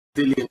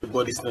Dillian the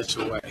Body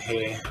Snatcher White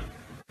here.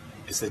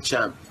 It's a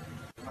champ.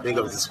 Big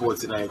up to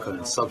Sporting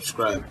Icon.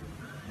 Subscribe.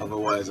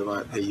 Otherwise, I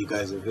might pay you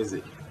guys a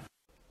visit.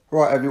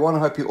 Right, everyone. I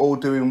hope you're all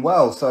doing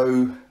well.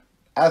 So,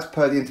 as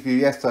per the interview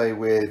yesterday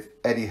with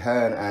Eddie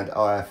Hearn and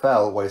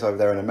IFL, where he's over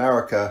there in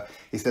America,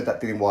 he said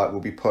that Dillian Whyte will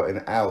be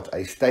putting out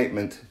a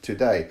statement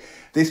today.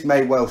 This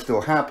may well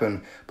still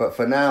happen, but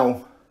for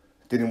now,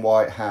 Dillian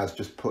Whyte has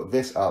just put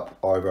this up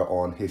over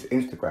on his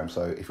Instagram.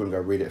 So if you want to go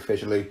read it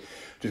officially,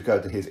 just go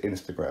to his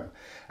Instagram.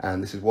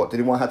 And this is what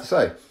Dillian Whyte had to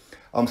say.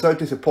 I'm so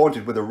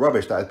disappointed with the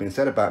rubbish that has been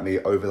said about me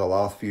over the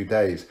last few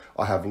days.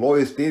 I have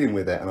lawyers dealing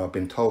with it and I've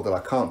been told that I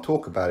can't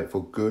talk about it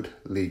for good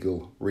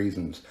legal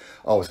reasons.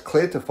 I was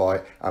cleared to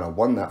fight and I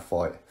won that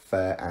fight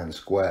fair and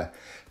square.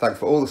 Thanks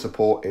for all the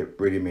support. It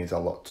really means a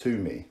lot to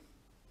me.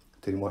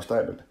 Dillian Whyte's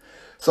statement.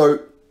 So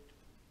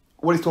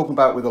what he's talking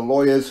about with the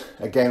lawyers,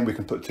 again, we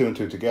can put two and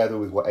two together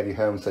with what Eddie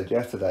Hearn said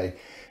yesterday,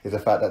 is the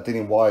fact that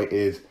Dillian Whyte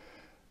is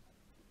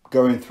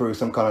going through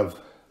some kind of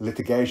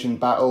litigation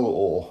battle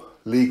or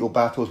legal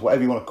battles,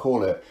 whatever you want to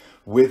call it,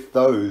 with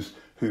those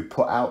who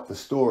put out the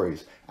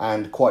stories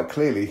and quite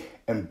clearly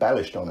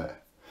embellished on it.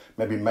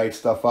 Maybe made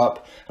stuff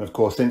up. And of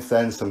course, since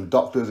then, some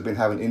doctors have been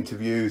having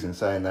interviews and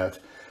saying that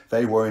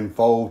they were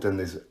involved and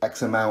there's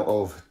X amount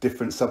of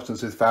different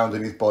substances found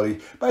in his body.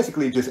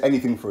 Basically, just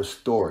anything for a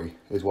story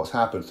is what's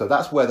happened. So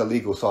that's where the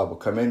legal side will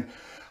come in.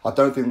 I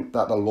don't think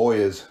that the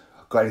lawyers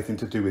got anything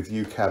to do with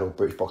UKAD or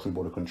British Boxing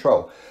Board of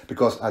Control,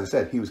 because as I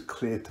said, he was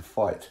cleared to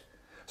fight.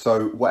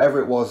 So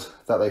whatever it was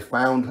that they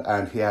found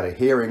and he had a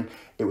hearing,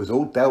 it was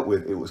all dealt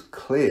with. It was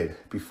cleared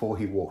before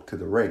he walked to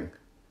the ring.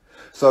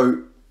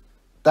 So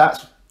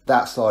that's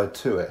that side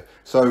to it.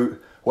 So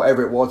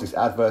whatever it was, this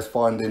adverse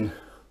finding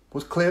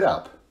was cleared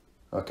up.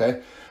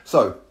 Okay,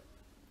 so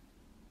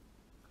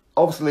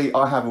obviously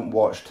I haven't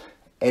watched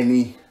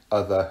any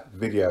other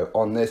video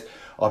on this.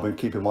 I've been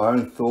keeping my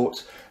own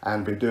thoughts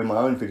and been doing my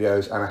own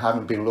videos, and I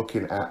haven't been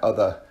looking at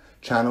other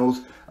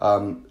channels,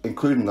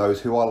 including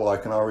those who I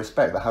like and I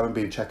respect. I haven't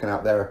been checking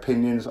out their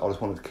opinions. I just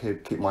wanted to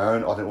keep my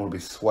own. I didn't want to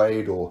be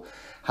swayed or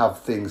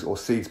have things or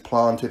seeds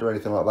planted or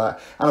anything like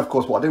that. And of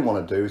course, what I didn't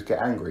want to do is get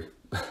angry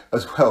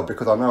as well,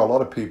 because I know a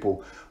lot of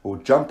people will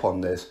jump on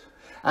this.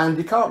 And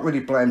you can't really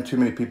blame too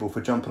many people for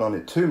jumping on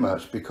it too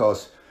much,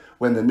 because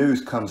when the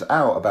news comes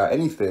out about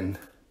anything,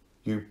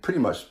 you pretty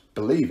much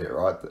believe it,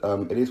 right?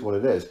 It is what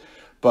it is.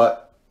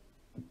 But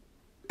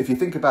if you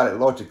think about it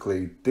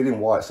logically, Dillian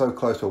Whyte so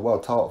close to a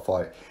world title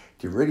fight,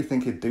 do you really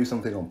think he'd do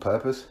something on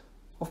purpose?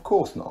 Of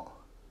course not.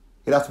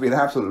 He'd have to be an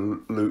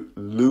absolute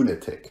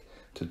lunatic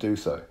to do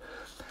so.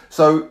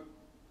 So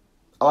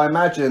I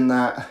imagine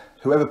that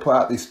whoever put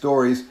out these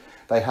stories,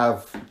 they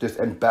have just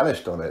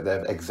embellished on it.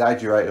 They've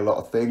exaggerated a lot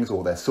of things,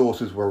 or their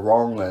sources were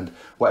wrong and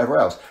whatever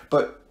else.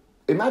 But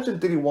imagine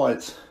Dillian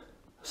Whyte's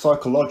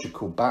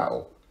psychological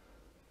battle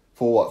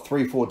for what,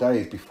 3-4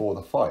 days before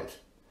the fight,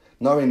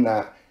 knowing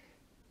that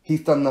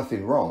he's done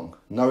nothing wrong,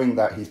 knowing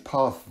that he's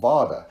passed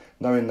VADA,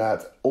 knowing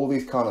that all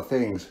these kind of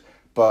things,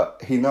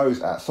 but he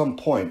knows at some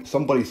point,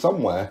 somebody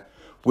somewhere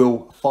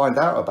will find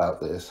out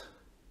about this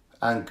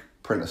and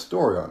print a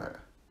story on it.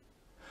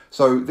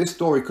 So this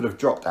story could have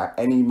dropped at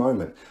any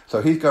moment. So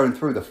he's going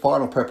through the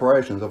final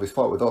preparations of his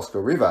fight with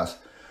Oscar Rivas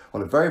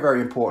on a very, very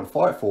important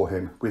fight for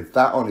him, with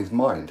that on his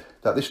mind,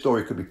 that this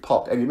story could be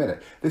popped any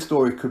minute. This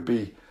story could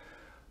be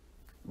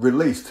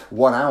released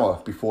 1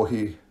 hour before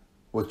he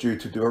was due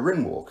to do a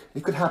ring walk.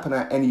 It could happen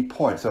at any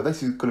point. So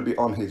this is going to be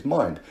on his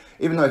mind.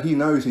 Even though he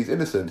knows he's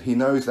innocent, he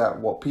knows that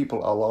what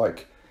people are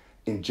like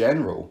in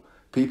general,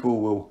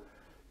 people will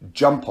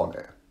jump on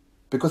it.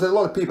 Because there's a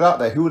lot of people out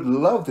there who would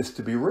love this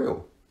to be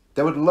real.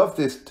 They would love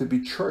this to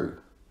be true,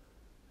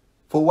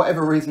 for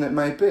whatever reason it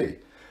may be.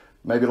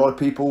 Maybe a lot of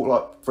people,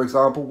 like, for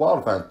example,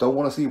 Wilder fans, don't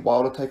want to see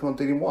Wilder taking on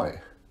Dillian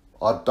Whyte.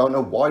 I don't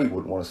know why you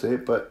wouldn't want to see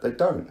it, but they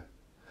don't.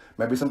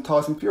 Maybe some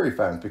Tyson Fury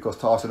fans, because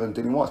Tyson and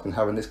Dillian Whyte's been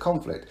having this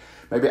conflict.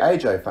 Maybe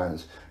AJ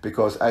fans,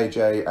 because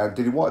AJ and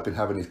Dillian Whyte have been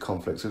having these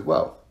conflicts as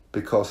well,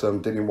 because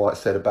Dillian Whyte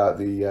said about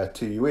the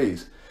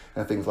TUEs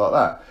and things like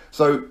that.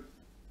 So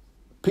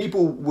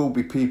people will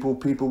be people.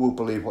 People will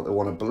believe what they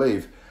want to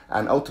believe.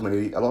 And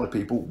ultimately, a lot of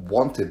people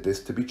wanted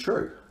this to be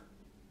true.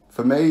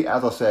 For me,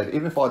 as I said,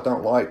 even if I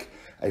don't like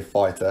a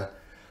fighter,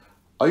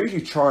 I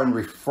usually try and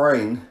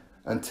refrain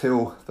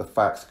until the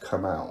facts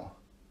come out.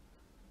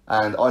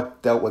 And I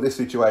dealt with this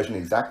situation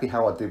exactly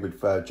how I did with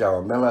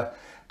Jarrell Miller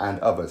and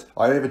others.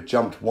 I never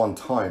jumped one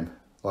time,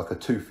 like a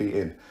 2 feet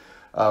in.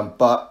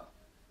 But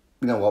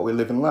you know what, we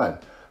live and learn.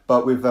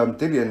 But with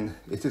Dillian,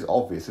 it's just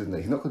obvious, isn't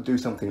it? He's not going to do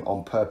something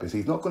on purpose.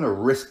 He's not going to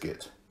risk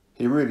it.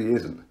 He really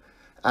isn't.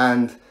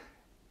 And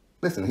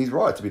listen, he's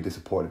right to be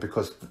disappointed,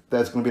 because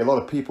there's going to be a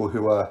lot of people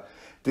who are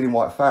Dillian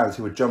Whyte fans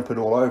who are jumping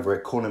all over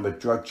it, calling him a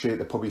drug cheat.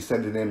 They're probably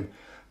sending him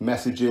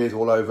messages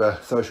all over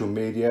social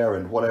media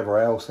and whatever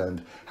else,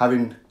 and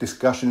having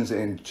discussions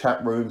in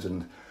chat rooms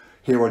and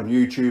here on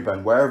YouTube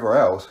and wherever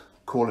else,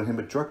 calling him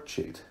a drug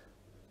cheat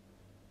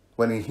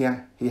when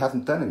he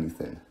hasn't done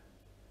anything.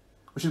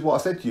 which is what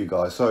I said to you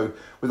guys. So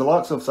with the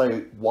likes of,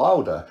 say,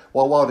 Wilder,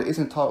 while Wilder is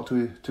entitled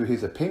to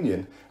his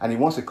opinion and he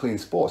wants a clean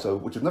sport, so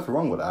which is nothing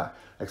wrong with that,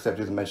 except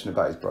he doesn't mention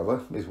about his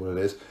brother, is what it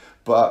is.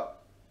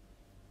 But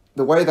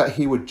the way that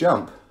he would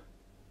jump,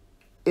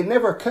 it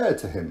never occurred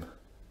to him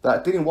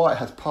that Dillian Whyte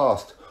has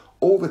passed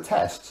all the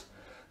tests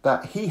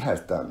that he has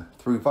done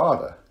through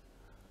VADA.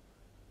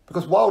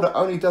 Because Wilder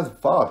only does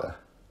VADA.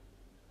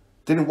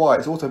 Dillian Whyte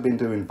has also been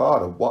doing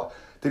VADA. What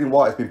Dillian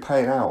Whyte has been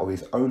paying out of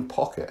his own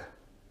pocket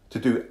to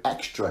do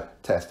extra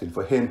testing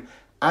for him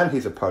and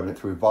his opponent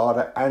through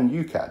VADA and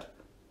UKAD.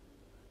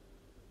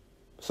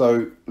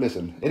 So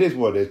listen, it is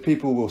what it is.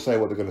 People will say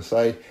what they're going to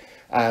say,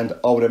 and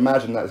I would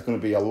imagine that there's going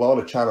to be a lot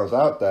of channels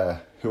out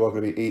there who are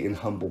going to be eating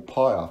humble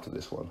pie after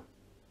this one,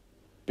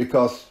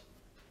 because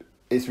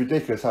it's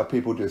ridiculous how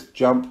people just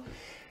jump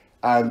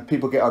and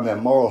people get on their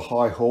moral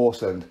high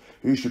horse and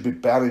you should be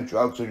banning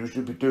drugs and you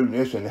should be doing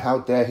this and how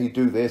dare he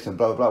do this and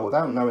blah, blah, blah,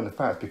 without knowing the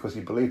facts, because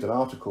he believed an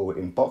article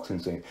in Boxing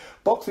Scene.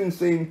 Boxing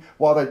Scene,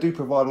 while they do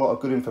provide a lot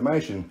of good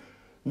information,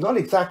 not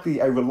exactly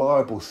a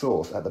reliable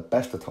source at the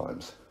best of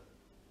times.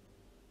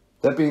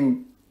 They're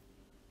being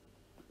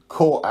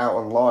caught out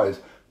on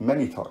lies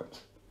many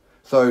times.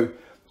 So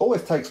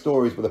always take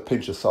stories with a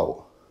pinch of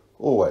salt,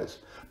 always.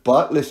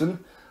 But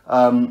listen,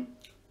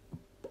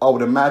 I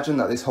would imagine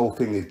that this whole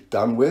thing is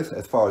done with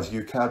as far as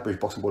UKAD,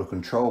 British Boxing Board of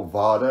Control,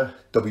 VADA,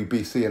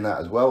 WBC and that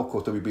as well. Of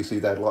course,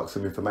 WBC, they'd like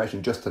some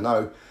information just to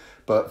know.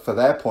 But for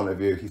their point of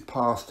view, he's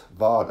passed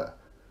VADA.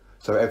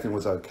 So everything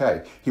was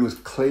okay. He was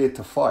cleared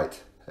to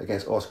fight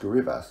against Oscar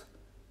Rivas.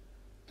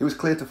 He was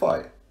cleared to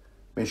fight.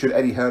 I mean, should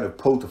Eddie Hearn have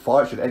pulled to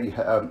fight? Should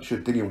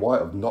Dillian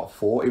Whyte have not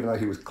fought, even though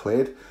he was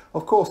cleared?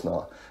 Of course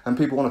not. And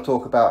people want to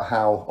talk about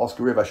how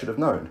Oscar Rivas should have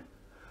known.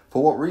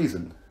 For what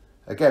reason?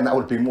 Again, that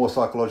would be more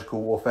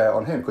psychological warfare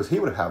on him, because he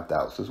would have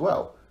doubts as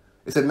well.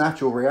 It's a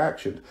natural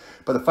reaction.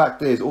 But the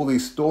fact is, all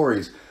these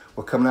stories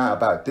were coming out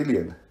about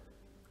Dillian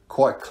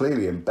quite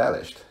clearly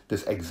embellished,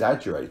 just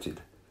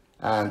exaggerated.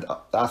 And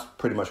that's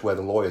pretty much where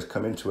the lawyers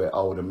come into it,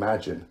 I would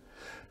imagine.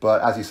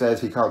 But as he says,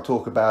 he can't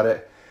talk about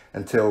it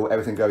until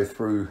everything goes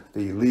through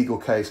the legal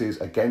cases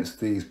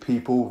against these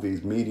people,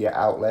 these media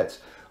outlets.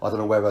 I don't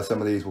know whether some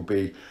of these will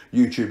be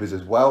YouTubers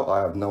as well. I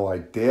have no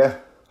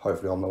idea.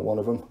 Hopefully I'm not one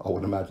of them. I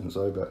would imagine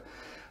so. But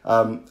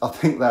I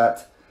think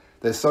that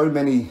there's so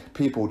many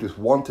people just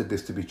wanted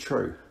this to be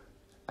true.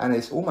 And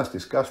it's almost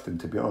disgusting,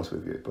 to be honest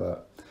with you.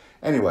 But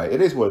anyway,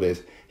 it is what it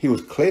is. He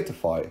was cleared to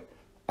fight,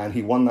 and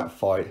he won that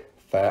fight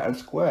fair and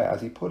square,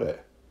 as he put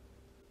it.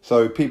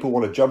 So people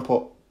want to jump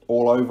up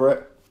all over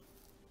it.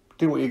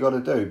 Do what you got to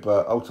do.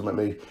 But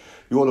ultimately,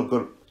 you're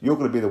going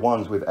to be the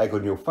ones with egg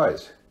on your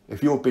face.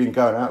 If you've been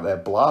going out there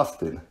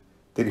blasting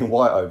Dillian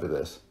Whyte over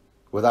this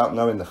without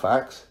knowing the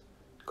facts,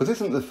 because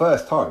this isn't the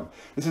first time.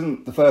 This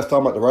isn't the first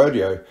time at the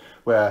rodeo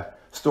where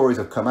stories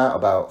have come out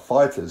about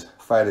fighters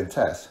failing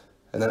tests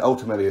and then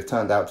ultimately have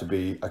turned out to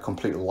be a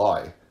complete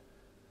lie.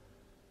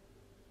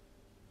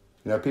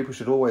 You know, people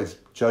should always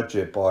judge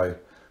it by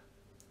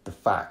the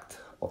fact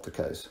of the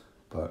case.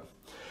 But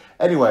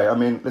anyway, I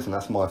mean, listen,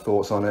 that's my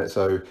thoughts on it.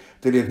 So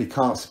Dillian, he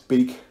can't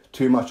speak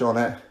too much on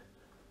it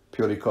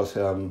purely because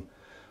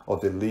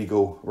of the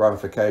legal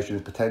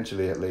ramifications,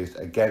 potentially at least,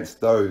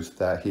 against those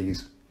that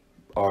he's,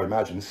 I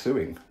imagine,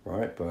 suing,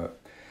 right? But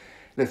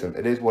listen,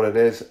 it is what it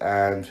is,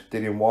 and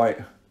Dillian Whyte,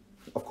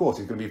 of course,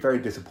 he's going to be very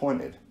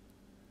disappointed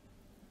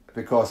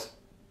because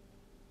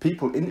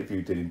people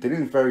interviewed Dillian.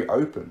 Dillian's very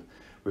open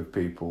with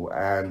people,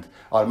 and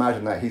I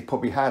imagine that he's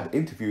probably had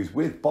interviews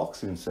with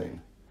Boxing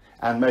Scene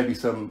and maybe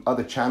some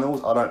other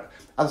channels. As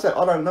I said,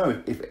 I don't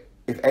know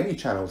if any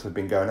channels have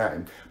been going at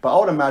him, but I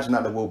would imagine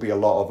that there will be a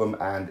lot of them,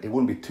 and it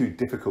wouldn't be too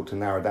difficult to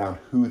narrow down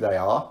who they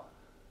are.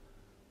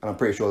 And I'm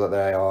pretty sure that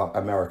they are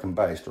American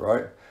based,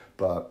 right?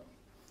 But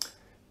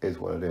it is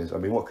what it is. I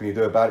mean, what can you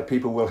do about it?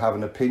 People will have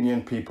an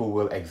opinion. People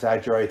will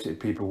exaggerate it.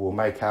 People will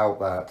make out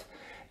that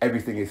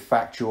everything is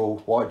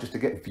factual. Why? Just to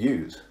get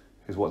views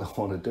is what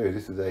they want to do.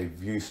 This is a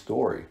view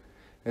story,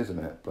 isn't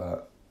it?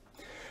 But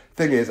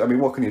thing is, I mean,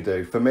 what can you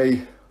do? For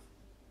me,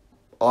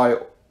 I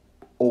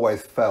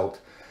always felt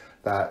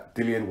that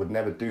Dillian would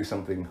never do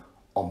something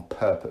on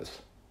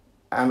purpose.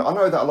 And I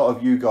know that a lot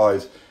of you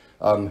guys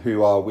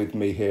who are with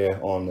me here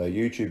on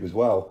YouTube as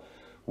well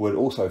would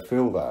also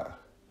feel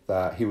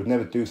that he would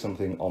never do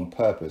something on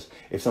purpose.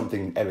 If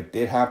something ever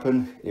did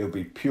happen, it would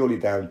be purely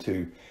down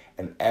to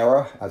an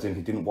error, as in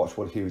he didn't watch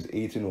what he was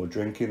eating or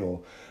drinking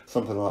or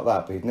something like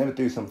that, but he'd never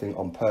do something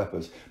on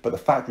purpose. But the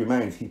fact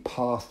remains, he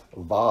passed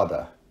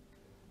VADA,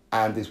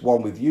 and this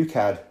one with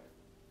UKAD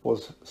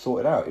was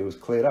sorted out. It was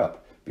cleared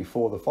up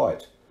before the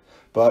fight.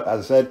 But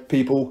as I said,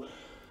 people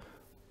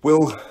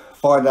will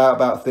find out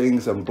about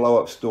things and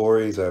blow up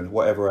stories and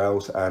whatever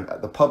else, and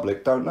the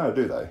public don't know,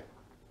 do they?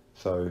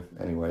 So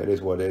anyway, it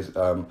is what it is.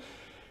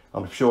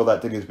 I'm sure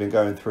that Dillian's been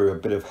going through a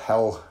bit of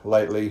hell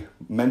lately,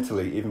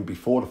 mentally, even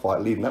before the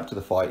fight, leading up to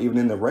the fight, even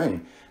in the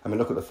ring. I mean,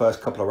 look at the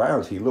first couple of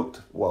rounds. He looked,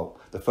 well,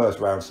 the first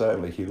round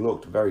certainly, he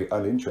looked very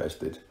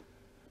uninterested.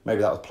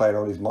 Maybe that was playing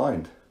on his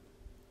mind.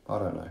 I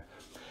don't know.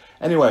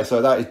 Anyway,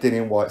 so that is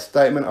Dillian Whyte's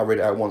statement. I'll read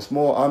it out once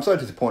more. I'm so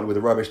disappointed with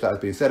the rubbish that has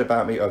been said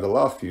about me over the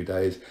last few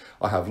days.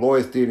 I have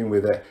lawyers dealing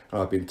with it,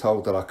 and I've been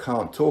told that I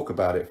can't talk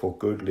about it for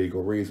good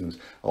legal reasons.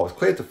 I was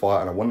cleared to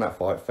fight, and I won that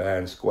fight fair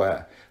and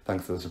square.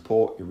 Thanks for the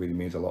support. It really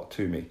means a lot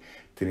to me.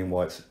 Dillian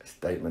Whyte's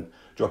statement.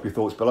 Drop your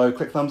thoughts below,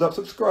 click thumbs up,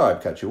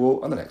 subscribe. Catch you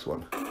all on the next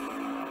one.